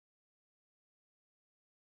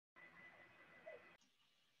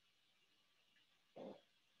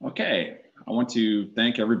Okay, I want to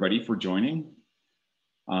thank everybody for joining.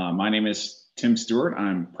 My name is Tim Stewart.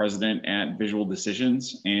 I'm president at Visual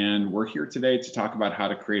Decisions, and we're here today to talk about how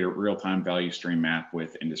to create a real-time value stream map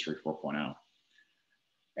with Industry 4.0.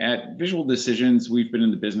 At Visual Decisions, we've been in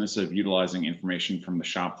the business of utilizing information from the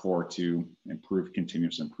shop floor to improve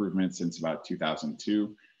continuous improvement since about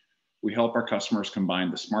 2002. We help our customers combine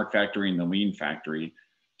the smart factory and the lean factory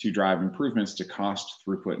to drive improvements to cost,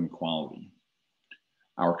 throughput, and quality.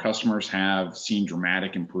 Our customers have seen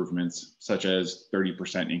dramatic improvements, such as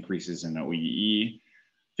 30% increases in OEE,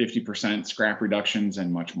 50% scrap reductions,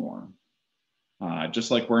 and much more.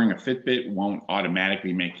 Just like wearing a Fitbit won't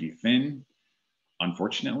automatically make you thin,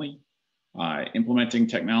 unfortunately, implementing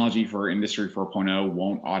technology for Industry 4.0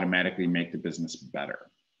 won't automatically make the business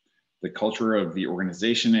better. The culture of the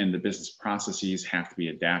organization and the business processes have to be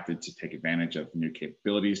adapted to take advantage of new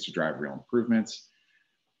capabilities to drive real improvements.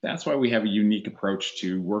 That's why we have a unique approach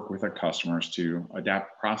to work with our customers to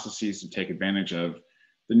adapt processes to take advantage of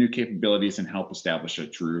the new capabilities and help establish a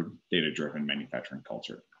true data-driven manufacturing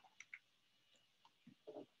culture.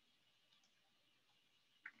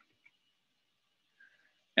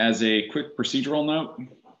 As a quick procedural note,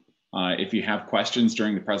 if you have questions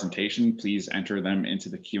during the presentation, please enter them into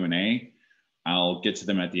the Q&A. I'll get to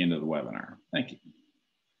them at the end of the webinar. Thank you.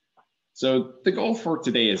 So the goal for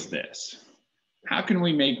today is this. How can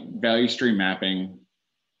we make value stream mapping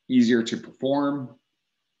easier to perform,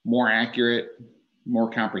 more accurate, more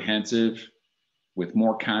comprehensive, with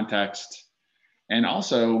more context, and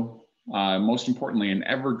also, most importantly, an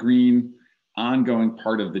evergreen, ongoing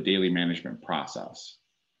part of the daily management process?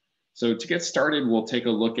 So to get started, we'll take a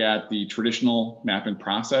look at the traditional mapping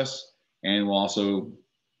process, and we'll also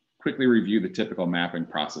quickly review the typical mapping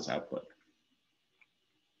process output.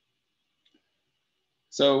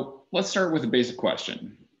 So let's start with a basic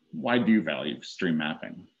question. Why do value stream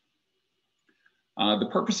mapping? The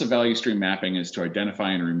purpose of value stream mapping is to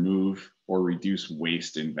identify and remove or reduce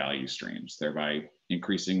waste in value streams, thereby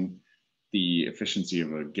increasing the efficiency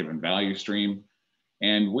of a given value stream.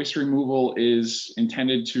 And waste removal is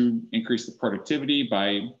intended to increase the productivity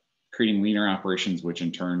by creating leaner operations, which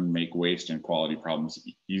in turn make waste and quality problems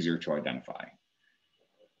easier to identify.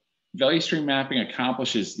 Value stream mapping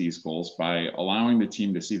accomplishes these goals by allowing the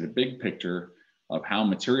team to see the big picture of how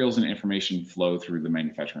materials and information flow through the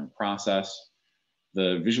manufacturing process.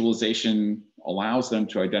 The visualization allows them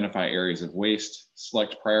to identify areas of waste,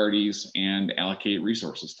 select priorities, and allocate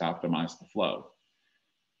resources to optimize the flow.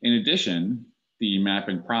 In addition, the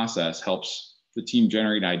mapping process helps the team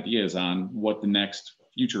generate ideas on what the next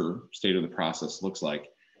future state of the process looks like,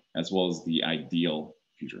 as well as the ideal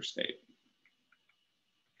future state.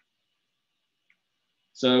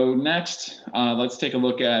 So next, let's take a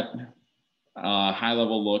look at a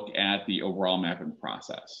high-level look at the overall mapping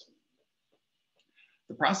process.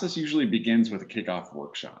 The process usually begins with a kickoff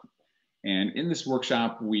workshop. And in this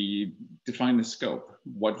workshop, we define the scope.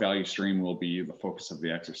 What value stream will be the focus of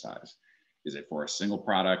the exercise? Is it for a single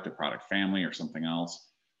product, a product family, or something else?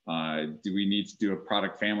 Do we need to do a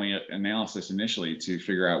product family analysis initially to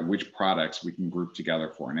figure out which products we can group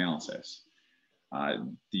together for analysis?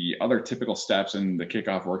 The other typical steps in the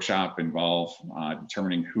kickoff workshop involve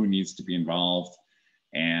determining who needs to be involved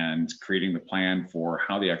and creating the plan for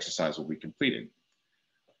how the exercise will be completed.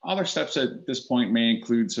 Other steps at this point may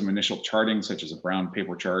include some initial charting, such as a brown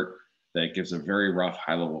paper chart that gives a very rough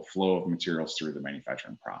high-level flow of materials through the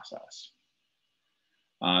manufacturing process.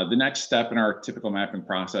 The next step in our typical mapping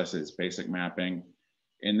process is basic mapping.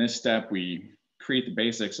 In this step, we create the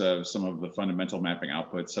basics of some of the fundamental mapping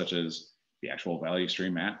outputs, such as the actual value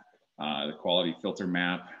stream map, the quality filter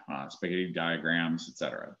map, spaghetti diagrams,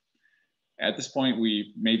 etc. At this point,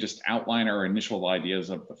 we may just outline our initial ideas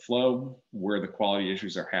of the flow, where the quality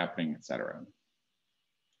issues are happening, etc.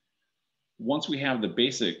 Once we have the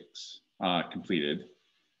basics completed,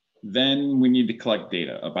 then we need to collect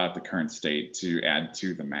data about the current state to add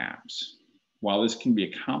to the maps. While this can be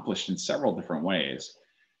accomplished in several different ways,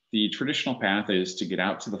 the traditional path is to get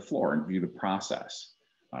out to the floor and view the process.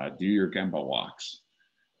 Do your Gemba walks.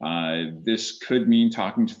 This could mean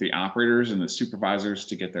talking to the operators and the supervisors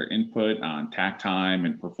to get their input on takt time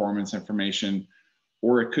and performance information,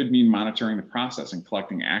 or it could mean monitoring the process and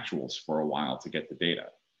collecting actuals for a while to get the data.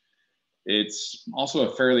 It's also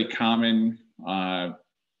a fairly common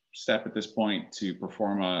step at this point to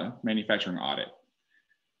perform a manufacturing audit.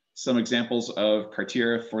 Some examples of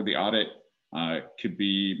criteria for the audit could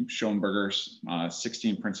be Schoenberger's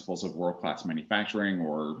 16 Principles of World-Class Manufacturing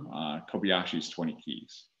or Kobayashi's 20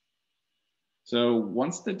 Keys. So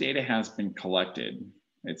once the data has been collected,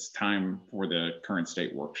 it's time for the current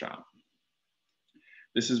state workshop.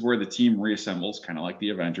 This is where the team reassembles, kind of like the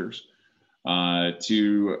Avengers,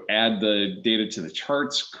 to add the data to the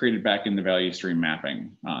charts created back in the value stream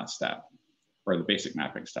mapping step, or the basic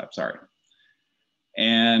mapping step, sorry.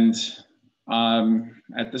 And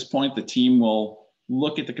at this point, the team will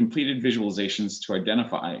look at the completed visualizations to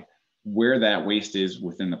identify where that waste is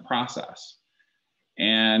within the process.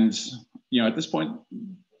 And at this point,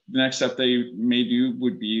 the next step they may do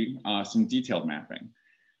would be some detailed mapping.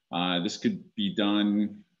 This could be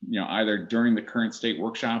done either during the current state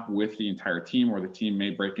workshop with the entire team, or the team may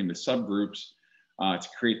break into subgroups to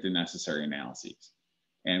create the necessary analyses.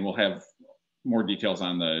 And we'll have more details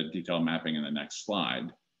on the detailed mapping in the next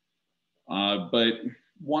slide. But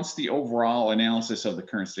once the overall analysis of the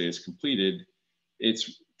current state is completed,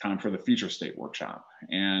 it's time for the future state workshop.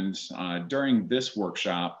 And during this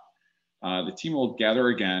workshop, the team will gather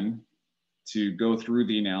again to go through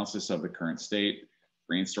the analysis of the current state,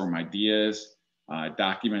 brainstorm ideas,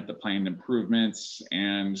 document the planned improvements,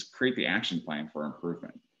 and create the action plan for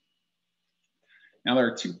improvement. Now, there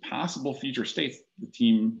are two possible future states the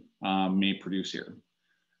team may produce here.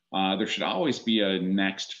 There should always be a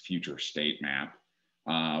next future state map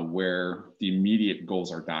where the immediate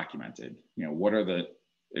goals are documented. What are the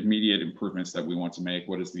immediate improvements that we want to make?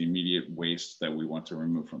 What is the immediate waste that we want to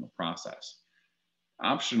remove from the process?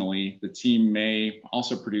 Optionally, the team may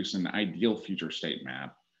also produce an ideal future state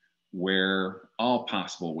map where all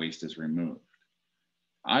possible waste is removed.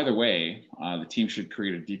 Either way, the team should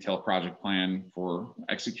create a detailed project plan for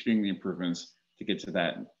executing the improvements to get to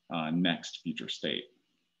that next future state.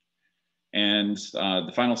 And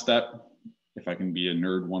the final step, if I can be a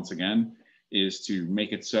nerd once again, is to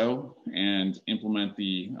make it so and implement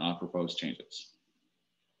the proposed changes.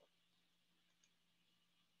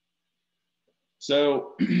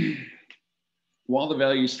 So while the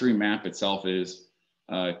value stream map itself is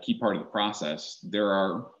a key part of the process, there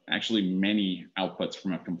are actually many outputs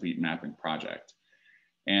from a complete mapping project.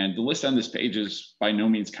 And the list on this page is by no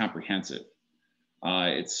means comprehensive.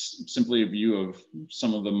 It's simply a view of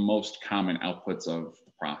some of the most common outputs of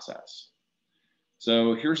the process.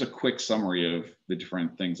 So here's a quick summary of the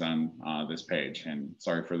different things on this page. And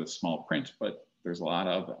sorry for the small print, but there's a lot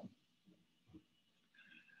of them.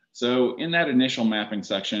 So in that initial mapping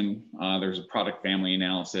section, there's a product family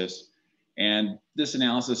analysis. And this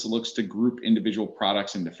analysis looks to group individual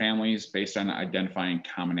products into families based on identifying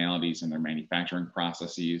commonalities in their manufacturing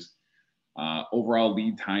processes. Overall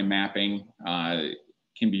lead time mapping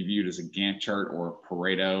can be viewed as a Gantt chart or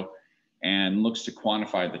Pareto, and looks to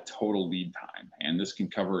quantify the total lead time. And this can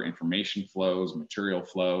cover information flows, material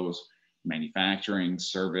flows, manufacturing,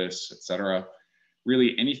 service, et cetera.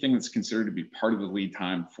 Really anything that's considered to be part of the lead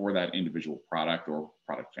time for that individual product or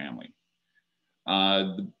product family.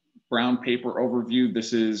 The brown paper overview,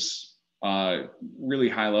 this is really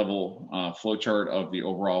high level flowchart of the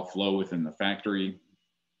overall flow within the factory.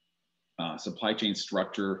 Supply chain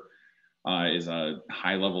structure is a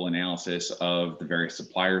high level analysis of the various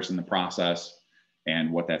suppliers in the process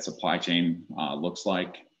and what that supply chain looks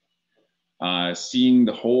like. Seeing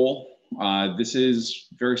the whole, this is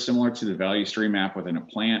very similar to the value stream map within a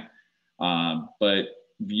plant, but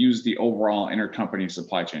views the overall intercompany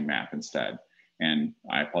supply chain map instead. And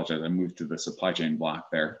I apologize, I moved to the supply chain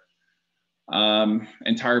block there.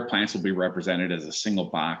 Entire plants will be represented as a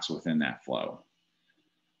single box within that flow.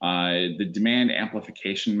 The demand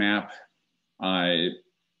amplification map,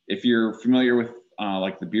 if you're familiar with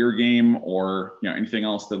like the beer game or anything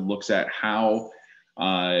else that looks at how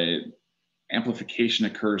amplification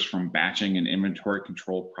occurs from batching and inventory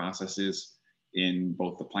control processes in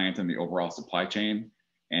both the plant and the overall supply chain,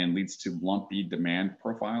 and leads to lumpy demand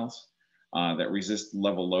profiles that resist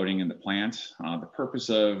level loading in the plant. The purpose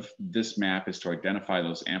of this map is to identify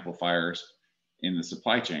those amplifiers in the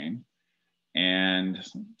supply chain and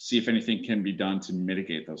see if anything can be done to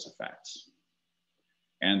mitigate those effects.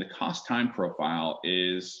 And the cost time profile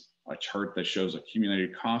is a chart that shows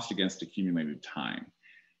accumulated cost against accumulated time.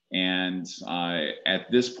 And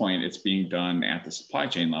at this point, it's being done at the supply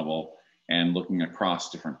chain level and looking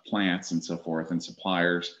across different plants and so forth and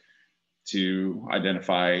suppliers to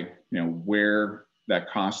identify where that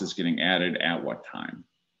cost is getting added at what time.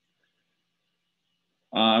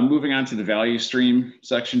 Moving on to the value stream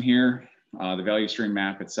section here. The value stream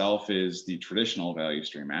map itself is the traditional value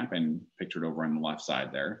stream map and pictured over on the left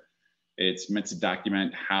side there. It's meant to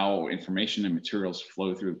document how information and materials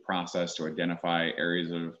flow through the process to identify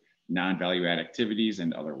areas of non-value add activities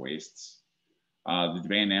and other wastes. The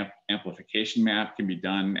demand amplification map can be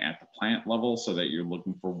done at the plant level so that you're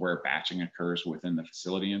looking for where batching occurs within the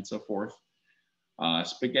facility and so forth.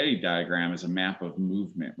 Spaghetti diagram is a map of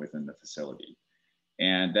movement within the facility.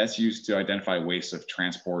 And that's used to identify wastes of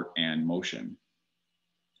transport and motion.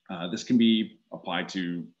 This can be applied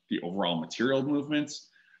to the overall material movements,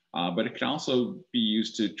 but it can also be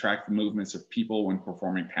used to track the movements of people when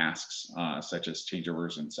performing tasks such as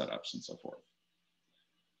changeovers and setups and so forth.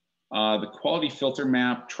 The quality filter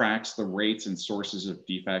map tracks the rates and sources of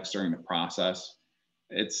defects during the process.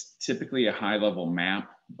 It's typically a high-level map,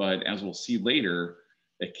 but as we'll see later,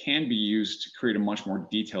 it can be used to create a much more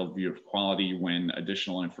detailed view of quality when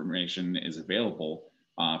additional information is available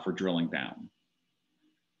for drilling down.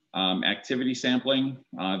 Activity sampling,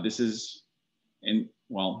 this is in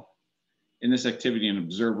this activity, an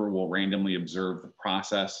observer will randomly observe the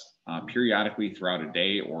process periodically throughout a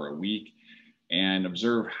day or a week and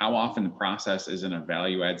observe how often the process is in a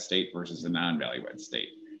value-add state versus a non-value-add state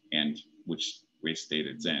and which waste state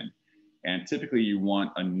it's in. And typically you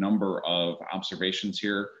want a number of observations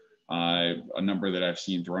here. A number that I've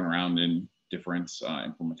seen thrown around in different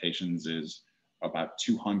implementations is about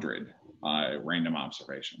 200 random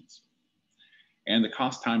observations. And the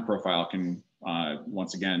cost time profile can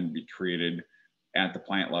once again be created at the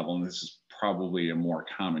plant level, and this is probably a more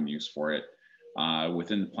common use for it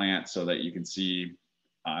within the plant, so that you can see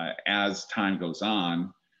as time goes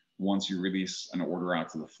on, once you release an order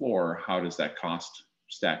out to the floor, how does that cost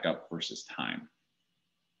stack up versus time?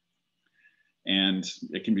 And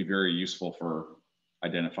it can be very useful for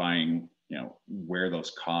identifying, where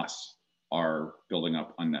those costs are building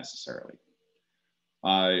up unnecessarily.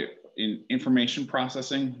 In information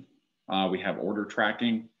processing, we have order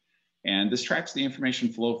tracking, and this tracks the information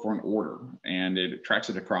flow for an order, and it tracks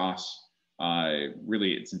it across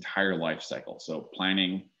really its entire life cycle. So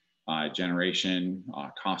planning, generation,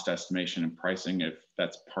 cost estimation and pricing, if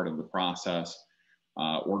that's part of the process,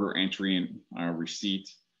 order entry and receipt,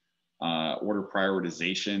 order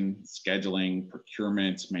prioritization, scheduling,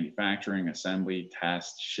 procurement, manufacturing, assembly,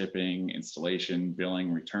 test, shipping, installation,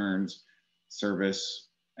 billing, returns, service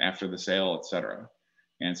after the sale, et cetera.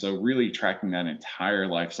 And so really tracking that entire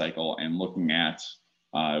life cycle and looking at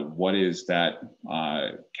what is that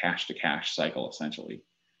cash to cash cycle essentially.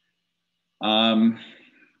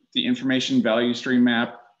 The information value stream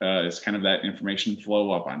map is kind of that information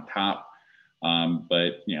flow up on top.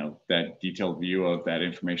 But that detailed view of that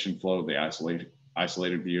information flow, the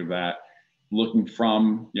isolated view of that, looking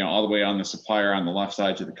from all the way on the supplier on the left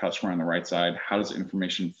side to the customer on the right side, how does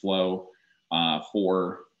information flow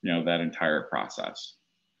for that entire process?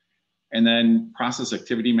 And then process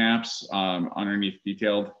activity maps underneath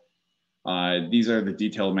detailed. These are the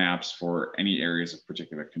detailed maps for any areas of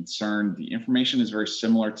particular concern. The information is very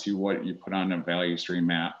similar to what you put on a value stream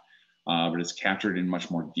map, but it's captured in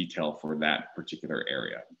much more detail for that particular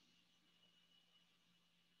area.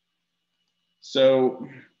 So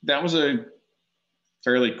that was a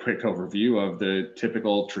fairly quick overview of the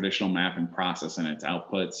typical traditional map and process and its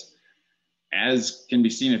outputs. As can be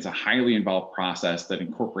seen, it's a highly involved process that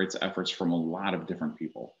incorporates efforts from a lot of different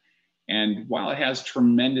people. And while it has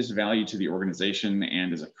tremendous value to the organization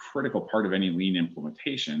and is a critical part of any lean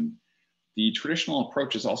implementation, the traditional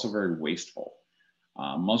approach is also very wasteful.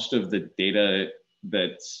 Most of the data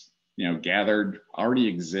that's gathered already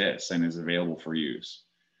exists and is available for use.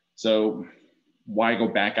 So why go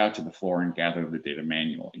back out to the floor and gather the data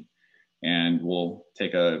manually? And we'll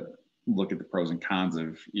take a look at the pros and cons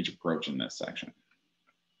of each approach in this section.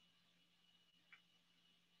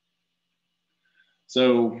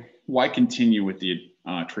 So why continue with the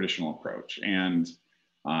traditional approach? And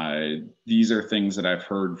these are things that I've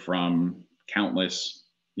heard from countless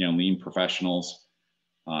lean professionals,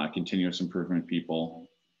 continuous improvement people.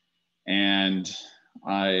 And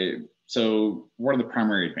so what are the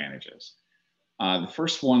primary advantages? The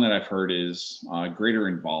first one that I've heard is greater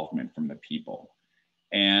involvement from the people.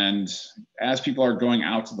 And as people are going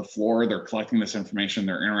out to the floor, they're collecting this information,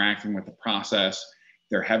 they're interacting with the process,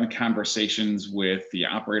 they're having conversations with the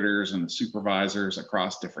operators and the supervisors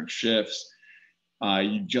across different shifts.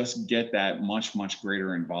 You just get that much, much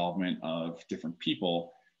greater involvement of different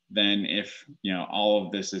people than if all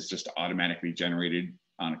of this is just automatically generated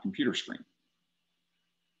on a computer screen.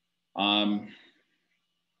 Kind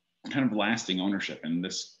of lasting ownership, and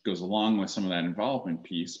this goes along with some of that involvement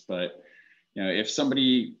piece, but if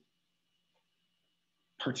somebody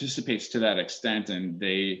participates to that extent and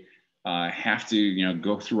they have to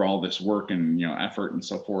go through all this work and effort and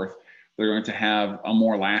so forth, they're going to have a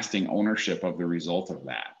more lasting ownership of the result of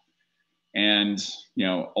that. And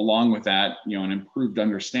along with that, an improved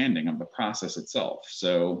understanding of the process itself.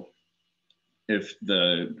 So if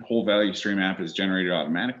the whole value stream app is generated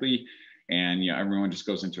automatically and everyone just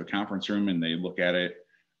goes into a conference room and they look at it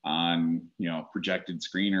on projected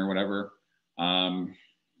screen or whatever,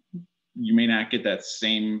 you may not get that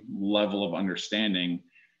same level of understanding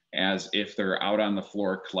as if they're out on the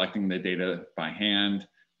floor collecting the data by hand,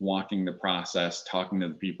 walking the process, talking to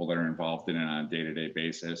the people that are involved in it on a day-to-day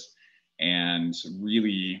basis, and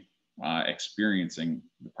really experiencing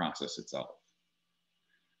the process itself.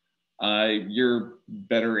 You're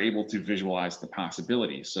better able to visualize the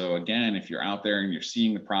possibilities. So again, if you're out there and you're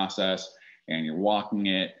seeing the process and you're walking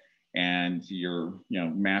it and you're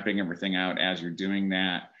mapping everything out as you're doing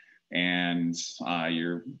that, and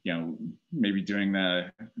you're maybe doing the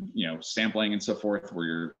sampling and so forth, where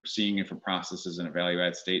you're seeing if a process is in a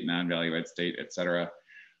value-add state, non-value-add state, et cetera,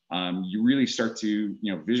 you really start to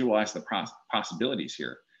visualize the possibilities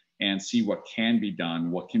here and see what can be done,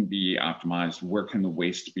 what can be optimized, where can the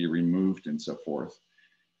waste be removed, and so forth.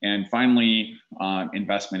 And finally,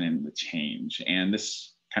 investment in the change. And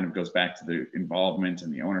this kind of goes back to the involvement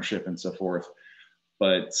and the ownership and so forth.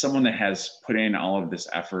 But someone that has put in all of this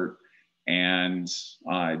effort and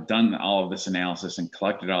done all of this analysis and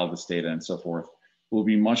collected all of this data and so forth will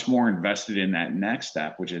be much more invested in that next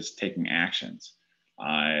step, which is taking actions.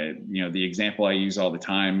 The example I use all the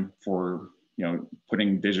time for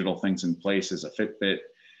putting digital things in place is a Fitbit.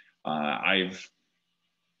 I've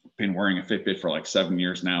been wearing a Fitbit for like 7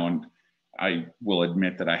 years now, and I will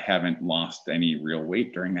admit that I haven't lost any real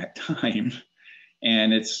weight during that time.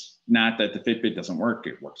 And it's not that the Fitbit doesn't work.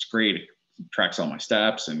 It works great. It tracks all my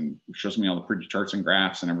steps and shows me all the pretty charts and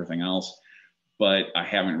graphs and everything else, but I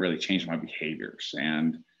haven't really changed my behaviors.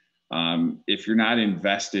 And if you're not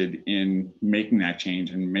invested in making that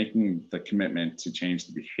change and making the commitment to change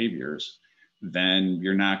the behaviors, then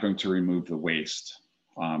you're not going to remove the waste,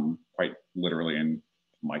 quite literally in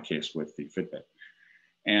my case with the Fitbit.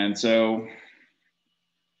 And so,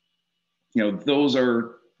 those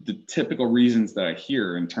are the typical reasons that I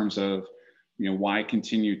hear in terms of, why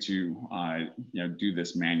continue to, do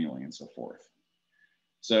this manually and so forth.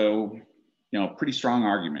 So, pretty strong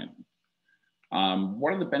argument.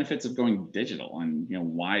 What are the benefits of going digital, and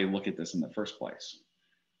why look at this in the first place?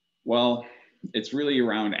 Well, it's really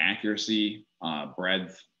around accuracy,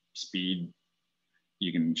 breadth, speed.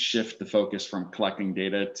 You can shift the focus from collecting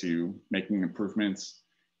data to making improvements.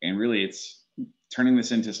 And really it's turning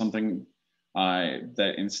this into something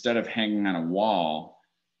that instead of hanging on a wall,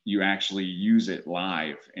 you actually use it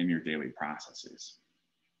live in your daily processes.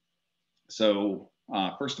 So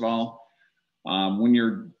first of all, when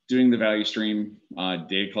you're doing the value stream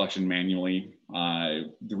data collection manually,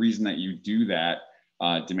 the reason that you do that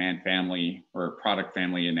demand family or product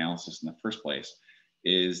family analysis in the first place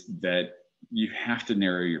is that you have to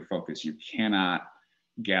narrow your focus. You cannot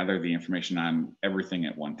gather the information on everything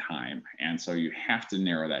at one time. And so you have to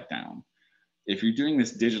narrow that down. If you're doing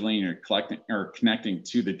this digitally and you're collecting or connecting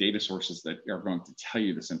to the data sources that are going to tell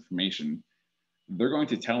you this information, they're going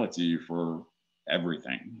to tell it to you for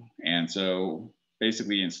everything. And so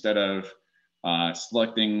basically, instead of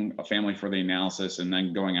selecting a family for the analysis and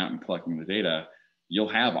then going out and collecting the data, you'll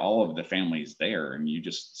have all of the families there and you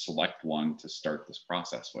just select one to start this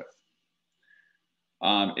process with.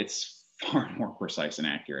 It's far more precise and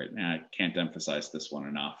accurate, and I can't emphasize this one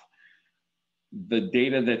enough. The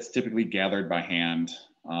data that's typically gathered by hand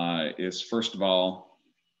is, first of all,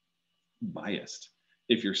 biased.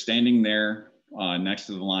 If you're standing there next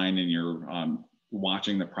to the line and you're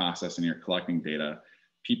watching the process and you're collecting data,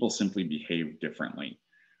 people simply behave differently.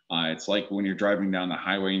 It's like when you're driving down the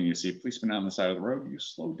highway and you see a policeman on the side of the road, you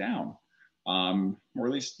slow down, or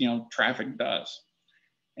at least traffic does.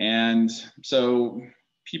 And so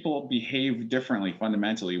people behave differently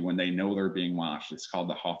fundamentally when they know they're being watched. It's called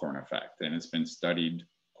the Hawthorne effect, and it's been studied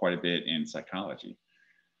quite a bit in psychology.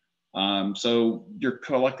 So you're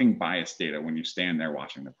collecting biased data when you stand there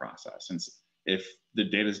watching the process. And if the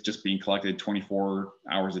data is just being collected 24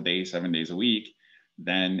 hours a day, 7 days a week,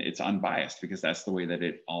 then it's unbiased because that's the way that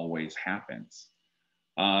it always happens.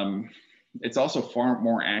 It's also far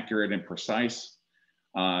more accurate and precise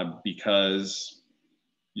because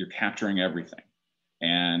you're capturing everything.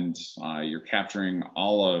 And you're capturing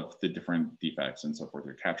all of the different defects and so forth.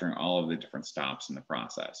 You're capturing all of the different stops in the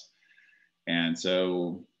process. And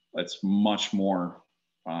so it's much more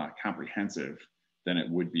comprehensive than it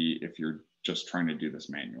would be if you're just trying to do this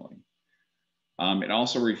manually. It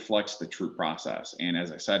also reflects the true process. And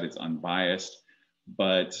as I said, it's unbiased,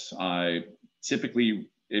 but typically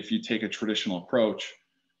if you take a traditional approach,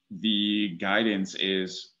 the guidance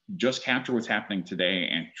is just capture what's happening today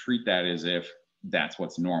and treat that as if that's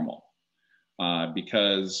what's normal.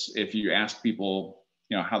 Because if you ask people,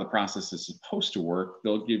 how the process is supposed to work,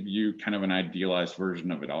 they'll give you kind of an idealized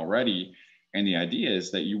version of it already. And the idea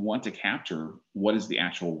is that you want to capture what is the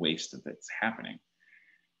actual waste that's happening.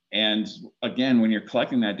 And again, when you're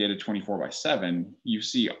collecting that data 24/7, you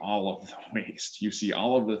see all of the waste. You see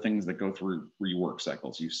all of the things that go through rework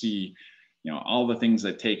cycles. You see, all the things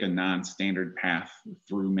that take a non-standard path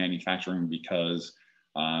through manufacturing because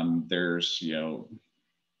there's,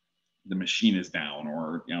 the machine is down,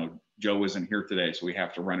 or, Joe isn't here today, so we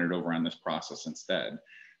have to run it over on this process instead,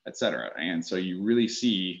 et cetera. And so you really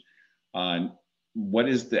see what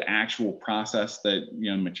is the actual process that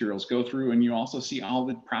materials go through, and you also see all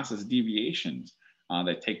the process deviations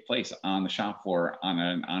that take place on the shop floor on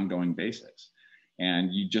an ongoing basis.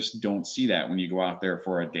 And you just don't see that when you go out there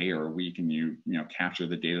for a day or a week and you capture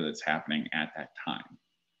the data that's happening at that time.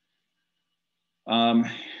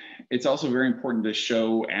 It's also very important to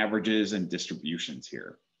show averages and distributions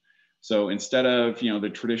here. So instead of the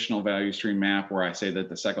traditional value stream map where I say that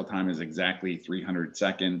the cycle time is exactly 300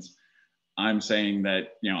 seconds, I'm saying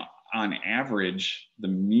that, on average, the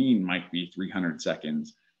mean might be 300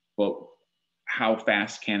 seconds, but how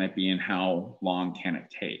fast can it be and how long can it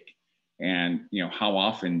take? And, how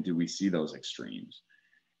often do we see those extremes?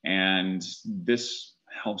 And this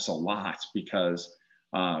helps a lot because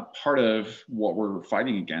part of what we're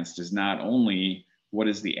fighting against is not only what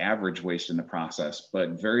is the average waste in the process,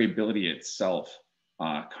 but variability itself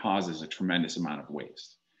causes a tremendous amount of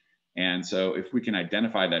waste. And so if we can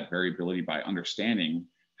identify that variability by understanding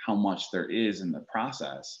how much there is in the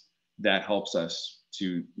process, that helps us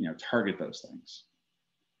to target those things.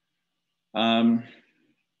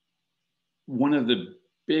 One of the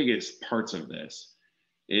biggest parts of this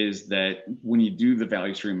is that when you do the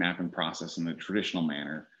value stream mapping process in the traditional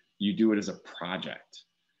manner, you do it as a project.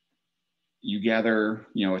 You gather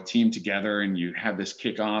a team together and you have this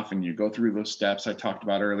kickoff and you go through those steps I talked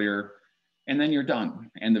about earlier. And then you're done.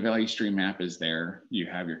 And the value stream map is there. You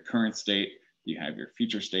have your current state, you have your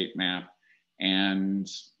future state map, and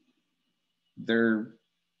they're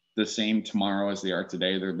the same tomorrow as they are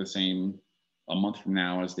today. They're the same a month from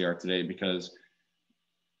now as they are today because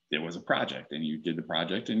it was a project and you did the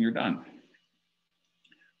project and you're done.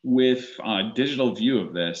 With a digital view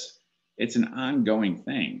of this, it's an ongoing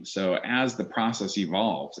thing. So as the process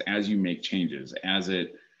evolves, as you make changes, as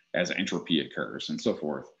entropy occurs and so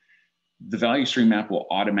forth, the value stream map will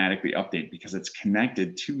automatically update because it's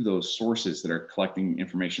connected to those sources that are collecting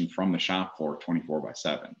information from the shop floor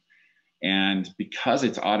 24/7. And because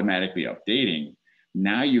it's automatically updating,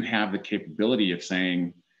 now you have the capability of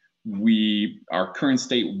saying, our current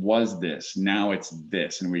state was this, now it's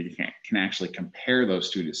this, and we can actually compare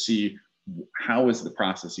those two to see how is the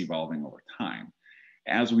process evolving over time.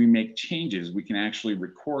 As we make changes, we can actually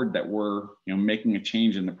record that we're making a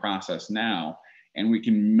change in the process now, and we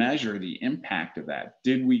can measure the impact of that.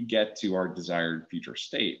 Did we get to our desired future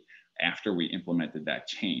state after we implemented that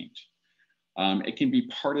change? It can be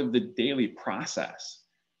part of the daily process.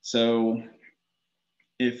 So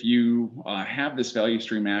if you have this value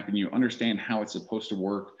stream map and you understand how it's supposed to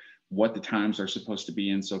work, what the times are supposed to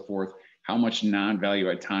be and so forth, how much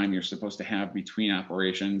non-value add time you're supposed to have between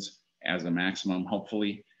operations as a maximum,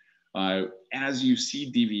 hopefully, as you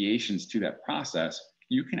see deviations to that process,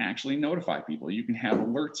 you can actually notify people. You can have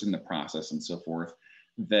alerts in the process and so forth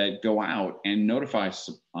that go out and notify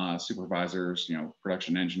supervisors,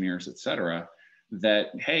 production engineers, et cetera, that,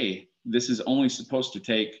 hey, this is only supposed to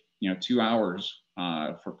take 2 hours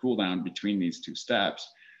for cooldown between these two steps.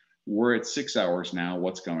 We're at 6 hours now,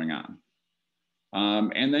 what's going on?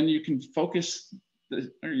 And then you can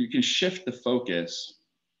you can shift the focus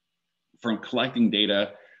from collecting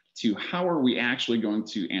data to how are we actually going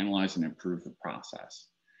to analyze and improve the process.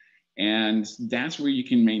 And that's where you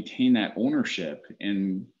can maintain that ownership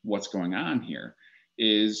in what's going on here,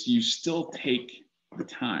 is you still take the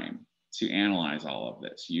time to analyze all of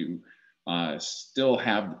this. You still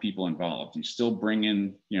have the people involved. You still bring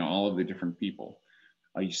in all of the different people.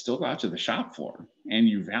 You still go out to the shop floor and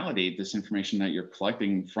you validate this information that you're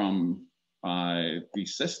collecting from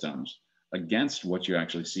these systems against what you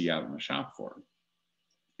actually see out on the shop floor.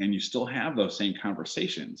 And you still have those same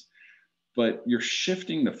conversations, but you're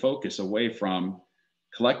shifting the focus away from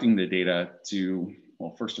collecting the data to,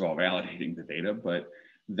 well, first of all, validating the data, but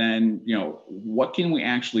then, what can we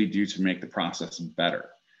actually do to make the process better?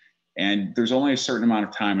 And there's only a certain amount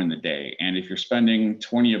of time in the day. And if you're spending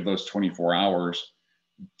 20 of those 24 hours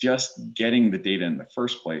just getting the data in the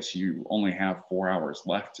first place, you only have 4 hours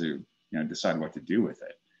left to decide what to do with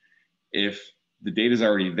it. If the data is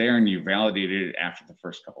already there and you validated it after the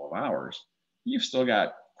first couple of hours, you've still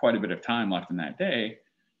got quite a bit of time left in that day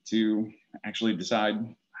to actually decide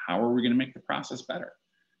how are we going to make the process better.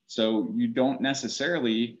 So you don't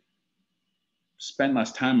necessarily spend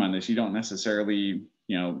less time on this, you don't necessarily,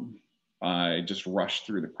 just rush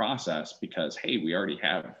through the process because, hey, we already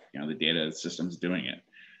have, the data systems doing it.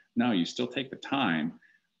 No, you still take the time,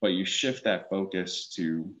 but you shift that focus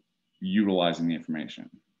to utilizing the information.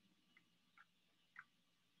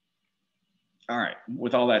 All right,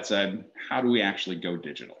 with all that said, how do we actually go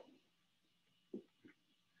digital?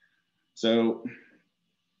 So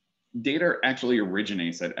data actually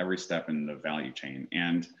originates at every step in the value chain.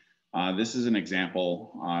 And this is an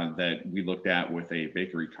example that we looked at with a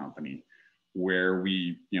bakery company where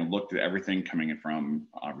we looked at everything coming in from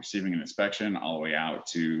receiving an inspection all the way out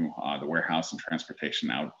to the warehouse and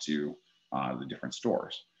transportation out to the different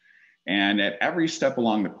stores. And at every step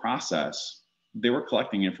along the process, they were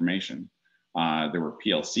collecting information. There were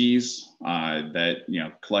PLCs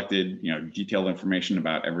that collected detailed information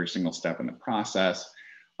about every single step in the process.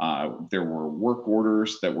 There were work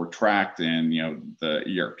orders that were tracked in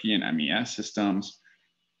the ERP and MES systems.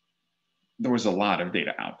 There was a lot of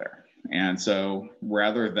data out there. And so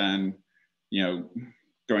rather than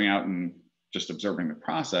going out and just observing the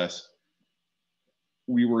process,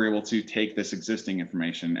 we were able to take this existing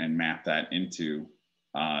information and map that into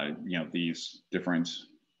these different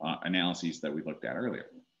analyses that we looked at earlier.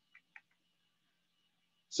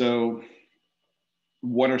 So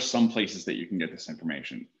what are some places that you can get this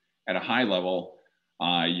information? At a high level,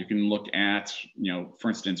 you can look at, for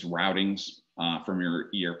instance, routings from your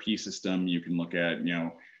ERP system. You can look at,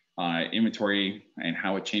 inventory and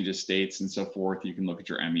how it changes states and so forth. You can look at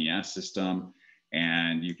your MES system,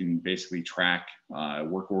 and you can basically track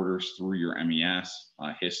work orders through your MES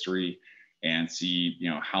history and see,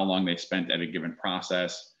 how long they spent at a given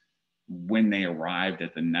process, when they arrived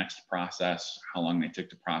at the next process, how long they took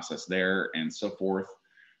to process there, and so forth.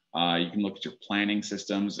 You can look at your planning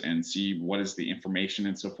systems and see what is the information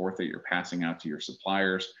and so forth that you're passing out to your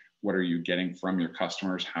suppliers. What are you getting from your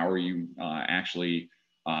customers? How are you actually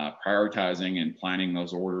prioritizing and planning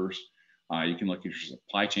those orders? You can look at your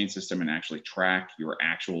supply chain system and actually track your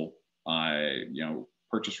actual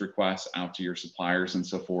purchase requests out to your suppliers and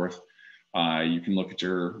so forth. You can look at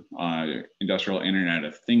your industrial Internet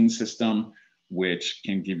of Things system, which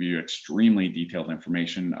can give you extremely detailed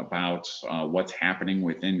information about what's happening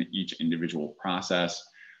within each individual process.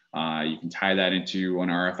 You can tie that into an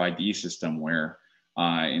RFID system where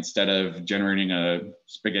instead of generating a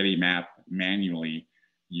spaghetti map manually,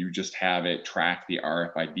 you just have it track the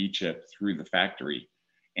RFID chip through the factory,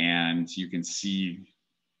 and you can see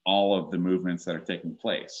all of the movements that are taking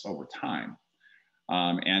place over time.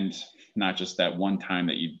 And not just that one time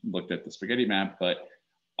that you looked at the spaghetti map, but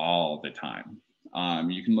all the time.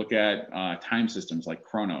 You can look at time systems like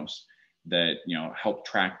Chronos that help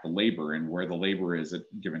track the labor and where the labor is at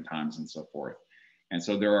given times and so forth. And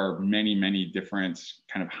so there are many, many different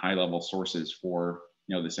kind of high-level sources for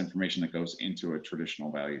this information that goes into a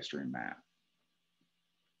traditional value stream map.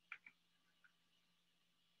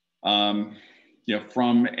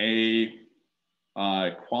 From a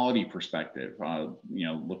quality perspective,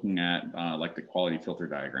 looking at like the quality filter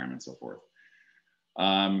diagram and so forth.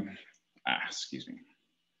 Excuse me.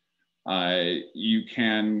 You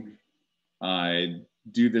can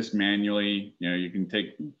do this manually. You can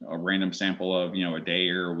take a random sample of a day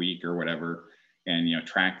or a week or whatever, and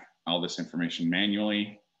track all this information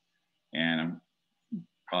manually. And I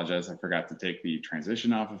apologize, I forgot to take the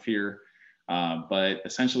transition off of here. But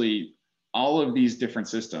essentially, all of these different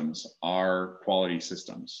systems are quality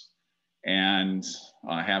systems and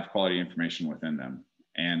have quality information within them.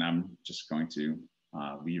 And I'm just going to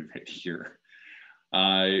leave it here.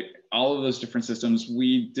 All of those different systems,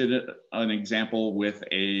 we did an example with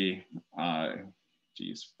a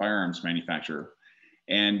firearms manufacturer.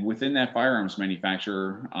 And within that firearms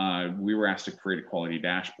manufacturer, we were asked to create a quality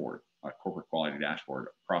dashboard, a corporate quality dashboard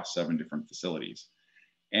across 7 different facilities.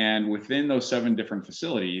 And within those 7 different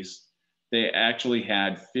facilities, they actually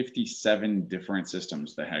had 57 different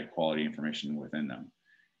systems that had quality information within them.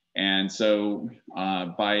 And so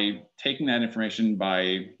by taking that information,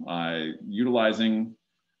 by utilizing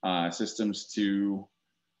systems to,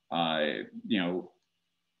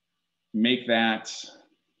 make that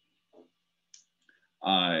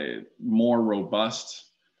more robust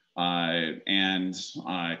and,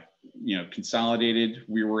 consolidated,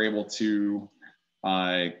 we were able to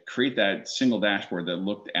create that single dashboard that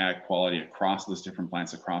looked at quality across those different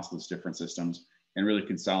plants, across those different systems, and really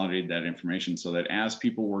consolidated that information so that as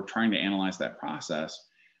people were trying to analyze that process,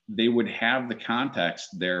 they would have the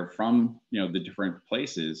context there from the different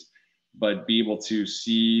places, but be able to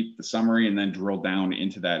see the summary and then drill down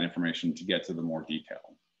into that information to get to the more detail.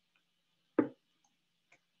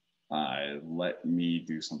 Let me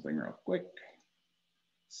do something real quick.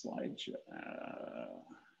 slideshow,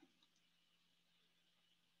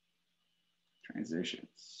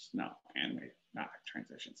 transitions, no, animate, not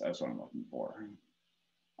transitions, that's what I'm looking for.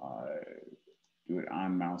 Do it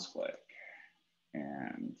on mouse click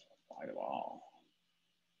and apply to all.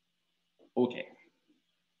 Okay.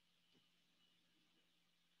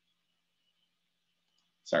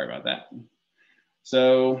 Sorry about that.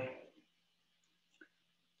 So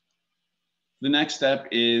the next step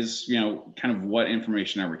is, kind of what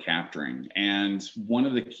information are we capturing? And one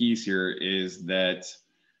of the keys here is that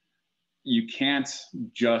you can't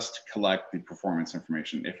just collect the performance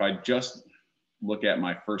information. If I just look at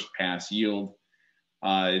my first pass yield,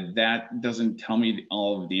 that doesn't tell me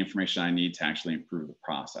all of the information I need to actually improve the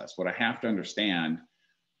process. What I have to understand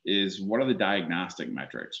is, what are the diagnostic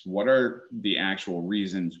metrics? What are the actual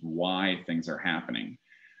reasons why things are happening?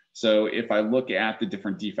 So if I look at the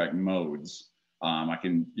different defect modes, I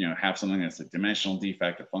can have something that's a dimensional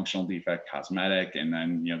defect, a functional defect, cosmetic, and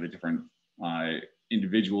then the different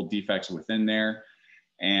individual defects within there.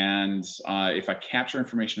 And if I capture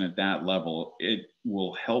information at that level, it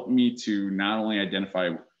will help me to not only identify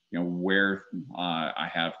where I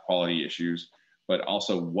have quality issues, but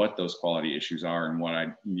also what those quality issues are and what I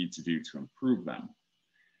need to do to improve them.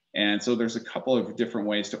 And so there's a couple of different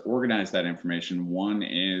ways to organize that information. One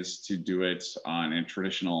is to do it on a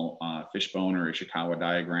traditional fishbone or Ishikawa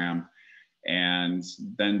diagram. And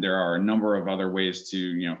then there are a number of other ways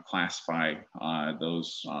to classify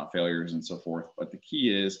those failures and so forth. But the key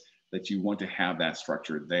is that you want to have that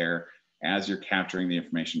structure there as you're capturing the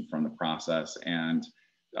information from the process. And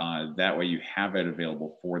that way you have it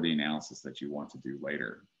available for the analysis that you want to do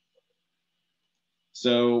later.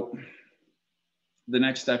 So the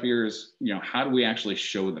next step here is, how do we actually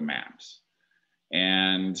show the maps?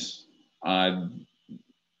 And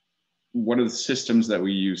what are the systems that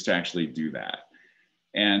we use to actually do that?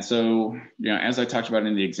 And so, as I talked about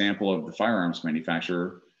in the example of the firearms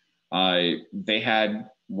manufacturer, they had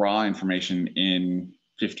raw information in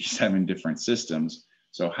 57 different systems.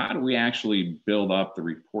 So how do we actually build up the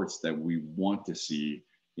reports that we want to see,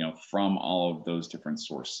 from all of those different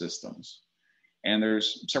source systems? And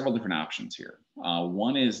there's several different options here.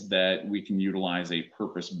 One is that we can utilize a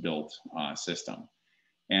purpose-built system.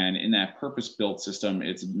 And in that purpose-built system,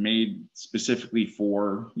 it's made specifically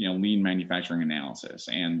for lean manufacturing analysis.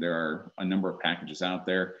 And there are a number of packages out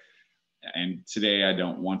there. And today I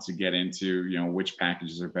don't want to get into which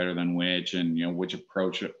packages are better than which, and which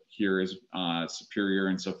approach here is superior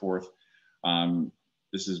and so forth.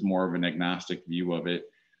 This is more of an agnostic view of it.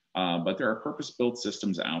 But there are purpose-built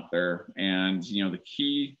systems out there. And the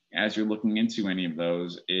key as you're looking into any of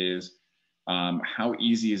those is how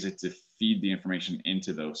easy is it to feed the information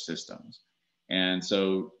into those systems. And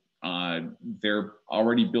so they're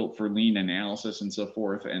already built for lean analysis and so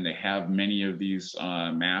forth, and they have many of these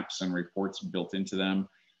maps and reports built into them.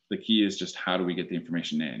 The key is just, how do we get the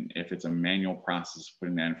information in? If it's a manual process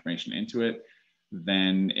putting that information into it,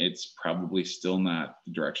 then it's probably still not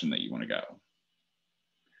the direction that you want to go.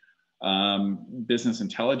 Business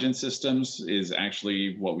intelligence systems is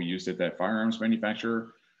actually what we used at that firearms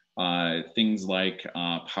manufacturer. Things like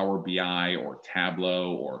Power BI or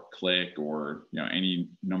Tableau or Click or any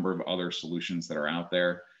number of other solutions that are out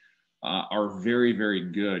there are very,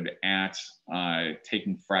 very good at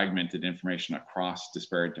taking fragmented information across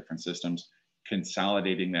disparate different systems,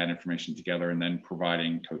 consolidating that information together, and then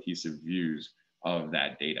providing cohesive views of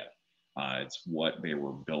that data. It's what they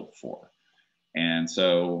were built for. And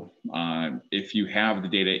so if you have the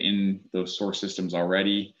data in those source systems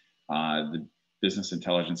already, the business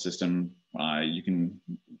intelligence system, you can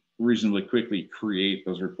reasonably quickly create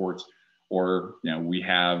those reports, or we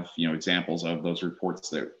have examples of those reports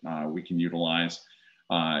that we can utilize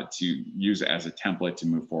to use as a template to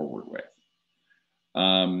move forward with.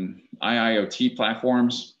 IIoT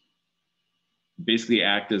platforms basically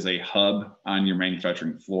act as a hub on your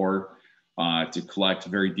manufacturing floor to collect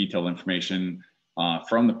very detailed information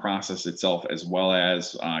from the process itself, as well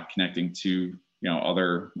as connecting to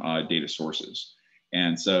other data sources.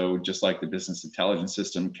 And so just like the business intelligence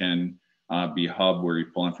system can be a hub where you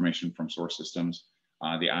pull information from source systems,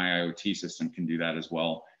 the IIoT system can do that as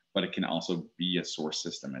well, but it can also be a source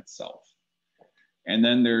system itself. And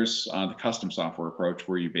then there's the custom software approach,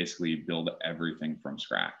 where you basically build everything from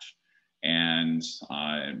scratch. And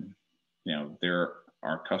there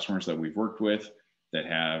are customers that we've worked with that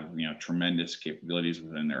have tremendous capabilities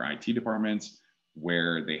within their IT departments,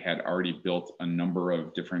 where they had already built a number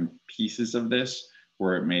of different pieces of this,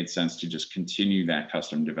 where it made sense to just continue that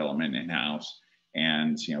custom development in-house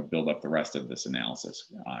and build up the rest of this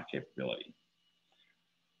analysis capability.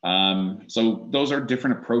 So those are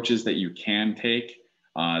different approaches that you can take.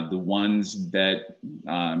 The ones that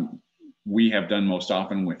we have done most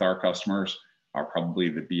often with our customers are probably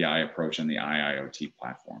the BI approach and the IIoT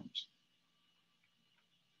platforms.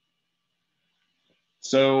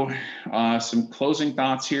 So some closing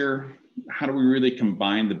thoughts here. How do we really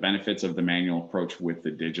combine the benefits of the manual approach with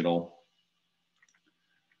the digital?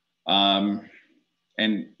 And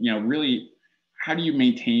really, how do you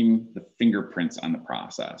maintain the fingerprints on the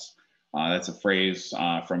process? That's a phrase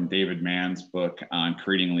from David Mann's book on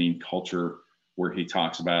creating lean culture, where he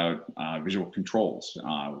talks about visual controls,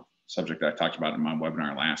 subject that I talked about in my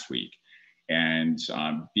webinar last week, and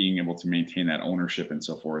being able to maintain that ownership and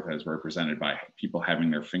so forth, as represented by people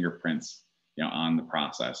having their fingerprints, on the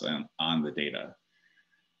process and on the data.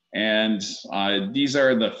 And these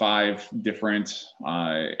are the 5 different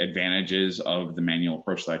advantages of the manual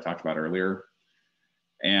approach that I talked about earlier.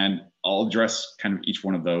 And I'll address kind of each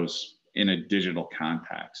one of those in a digital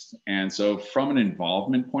context. And so from an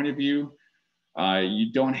involvement point of view,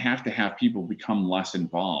 you don't have to have people become less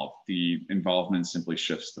involved. The involvement simply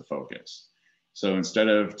shifts the focus. So instead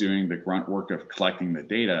of doing the grunt work of collecting the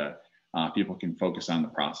data, people can focus on the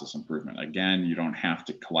process improvement. Again, you don't have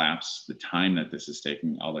to collapse the time that this is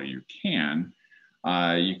taking, although you can.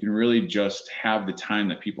 You can really just have the time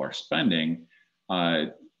that people are spending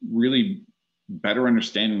really better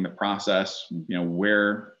understanding the process,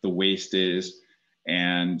 where the waste is,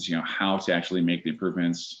 and how to actually make the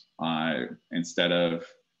improvements instead of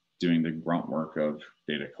doing the grunt work of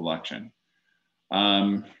data collection.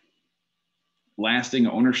 Lasting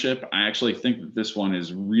ownership, I actually think that this one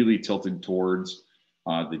is really tilted towards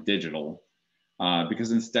the digital,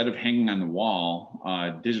 because instead of hanging on the wall,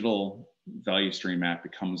 digital value stream map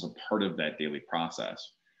becomes a part of that daily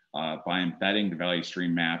process. By embedding the value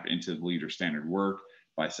stream map into the leader standard work,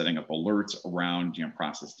 by setting up alerts around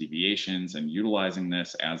process deviations and utilizing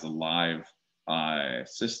this as a live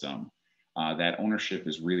system, that ownership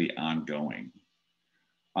is really ongoing.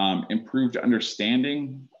 Improved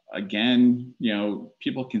understanding, again,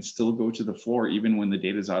 people can still go to the floor even when the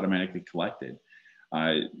data is automatically collected.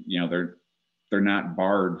 They're not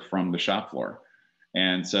barred from the shop floor.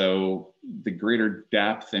 And so the greater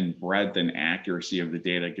depth and breadth and accuracy of the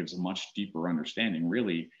data gives a much deeper understanding,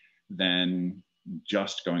 really, than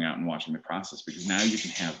just going out and watching the process, because now you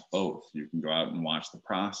can have both. You can go out and watch the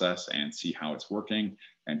process and see how it's working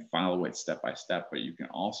and follow it step by step, but you can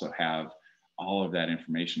also have all of that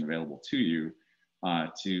information available to you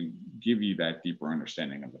to give you that deeper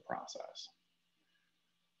understanding of the process.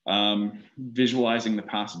 Visualizing the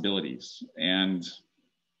possibilities, and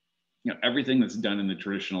everything that's done in the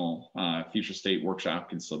traditional future state workshop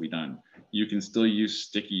can still be done. You can still use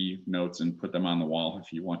sticky notes and put them on the wall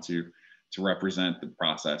if you want to represent the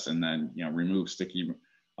process, and then remove sticky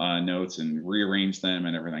notes and rearrange them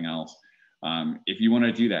and everything else. If you want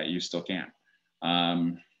to do that, you still can.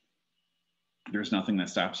 There's nothing that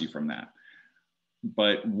stops you from that.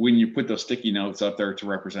 But when you put those sticky notes up there to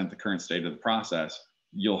represent the current state of the process,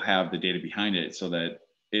 you'll have the data behind it so that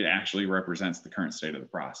it actually represents the current state of the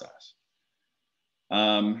process.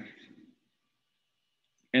 And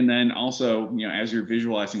then also, as you're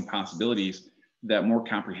visualizing possibilities, that more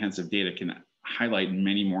comprehensive data can highlight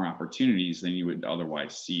many more opportunities than you would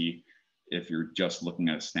otherwise see if you're just looking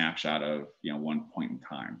at a snapshot of one point in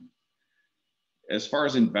time. As far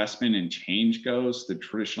as investment and change goes, the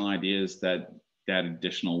traditional idea is that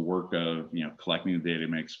additional work of collecting the data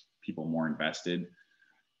makes people more invested.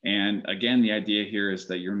 And again, the idea here is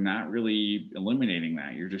that you're not really eliminating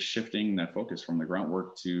that. You're just shifting the focus from the grunt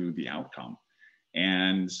work to the outcome.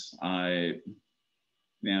 And the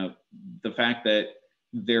fact that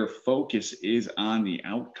their focus is on the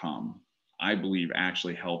outcome, I believe,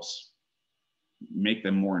 actually helps make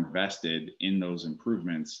them more invested in those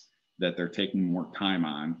improvements that they're taking more time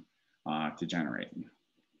on to generate.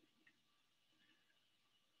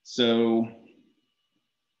 So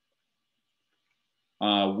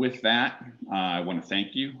with that, I want to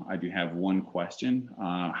thank you. I do have one question.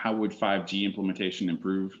 How would 5G implementation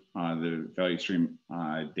improve the value stream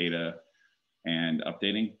data and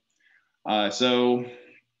updating? So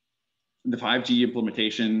the 5G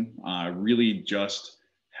implementation really just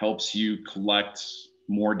helps you collect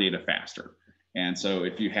more data faster. And so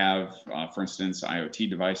if you have, for instance, IoT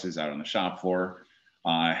devices out on the shop floor,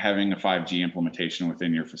 having a 5G implementation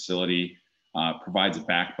within your facility provides a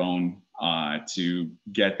backbone to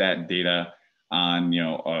get that data on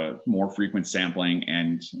a more frequent sampling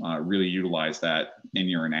and really utilize that in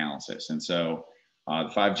your analysis. And so the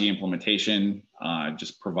 5G implementation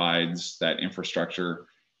just provides that infrastructure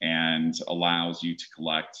and allows you to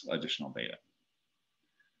collect additional data.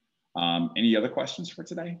 Any other questions for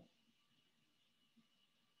today?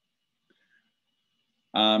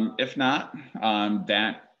 If not,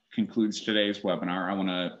 that concludes today's webinar. I want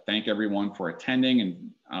to thank everyone for attending,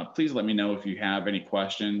 and please let me know if you have any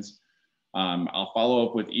questions. I'll follow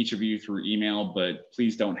up with each of you through email, but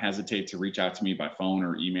please don't hesitate to reach out to me by phone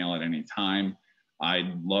or email at any time.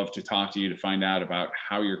 I'd love to talk to you to find out about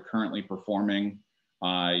how you're currently performing,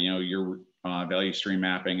 your value stream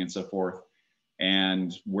mapping and so forth,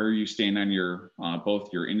 and where you stand on your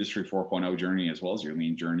both your Industry 4.0 journey as well as your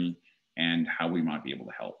lean journey, and how we might be able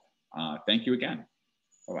to help. Thank you again.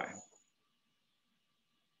 Bye-bye.